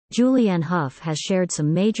Julianne Hough has shared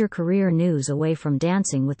some major career news away from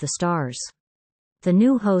Dancing with the Stars. The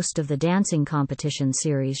new host of the dancing competition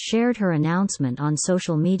series shared her announcement on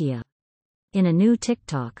social media. In a new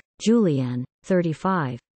TikTok, Julianne,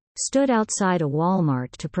 35, stood outside a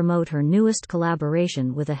Walmart to promote her newest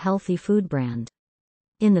collaboration with a healthy food brand.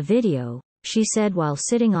 In the video, she said while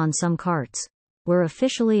sitting on some carts, "We're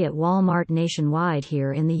officially at Walmart nationwide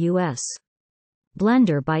here in the US.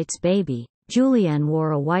 Blender bites baby." Julianne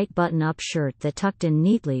wore a white button-up shirt that tucked in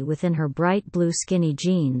neatly within her bright blue skinny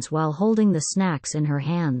jeans while holding the snacks in her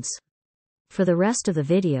hands. For the rest of the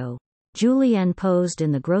video, Julianne posed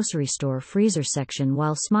in the grocery store freezer section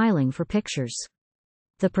while smiling for pictures.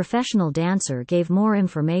 The professional dancer gave more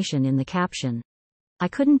information in the caption. "I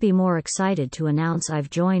couldn't be more excited to announce I've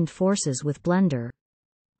joined forces with Blender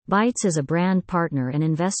Bites as a brand partner and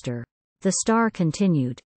investor." The star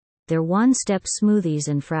continued, "Their one-step smoothies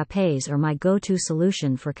and frappes are my go-to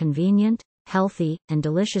solution for convenient, healthy, and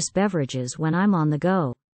delicious beverages when I'm on the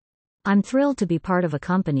go. I'm thrilled to be part of a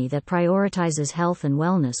company that prioritizes health and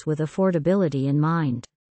wellness with affordability in mind."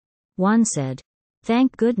 One said,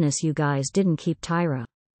 "Thank goodness you guys didn't keep Tyra.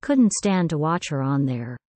 Couldn't stand to watch her on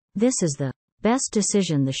there. This is the best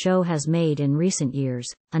decision the show has made in recent years,"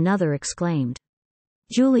 another exclaimed.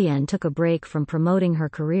 Julianne took a break from promoting her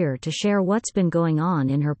career to share what's been going on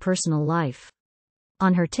in her personal life.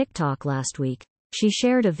 On her TikTok last week, she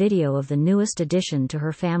shared a video of the newest addition to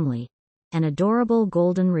her family, an adorable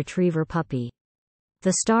golden retriever puppy.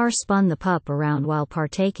 The star spun the pup around while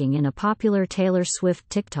partaking in a popular Taylor Swift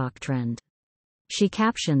TikTok trend. She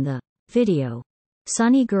captioned the video,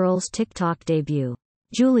 "Sunny Girl's TikTok debut."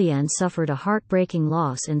 Julianne suffered a heartbreaking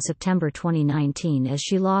loss in September 2019 as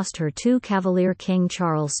she lost her two Cavalier King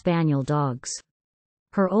Charles Spaniel dogs.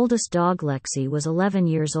 Her oldest dog Lexi was 11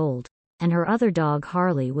 years old, and her other dog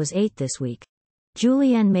Harley was 8 this week.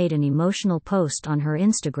 Julianne made an emotional post on her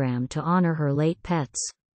Instagram to honor her late pets.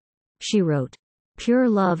 She wrote, "Pure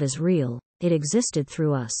love is real, it existed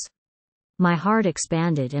through us. My heart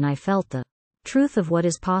expanded and I felt the truth of what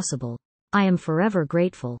is possible. I am forever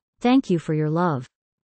grateful. Thank you for your love."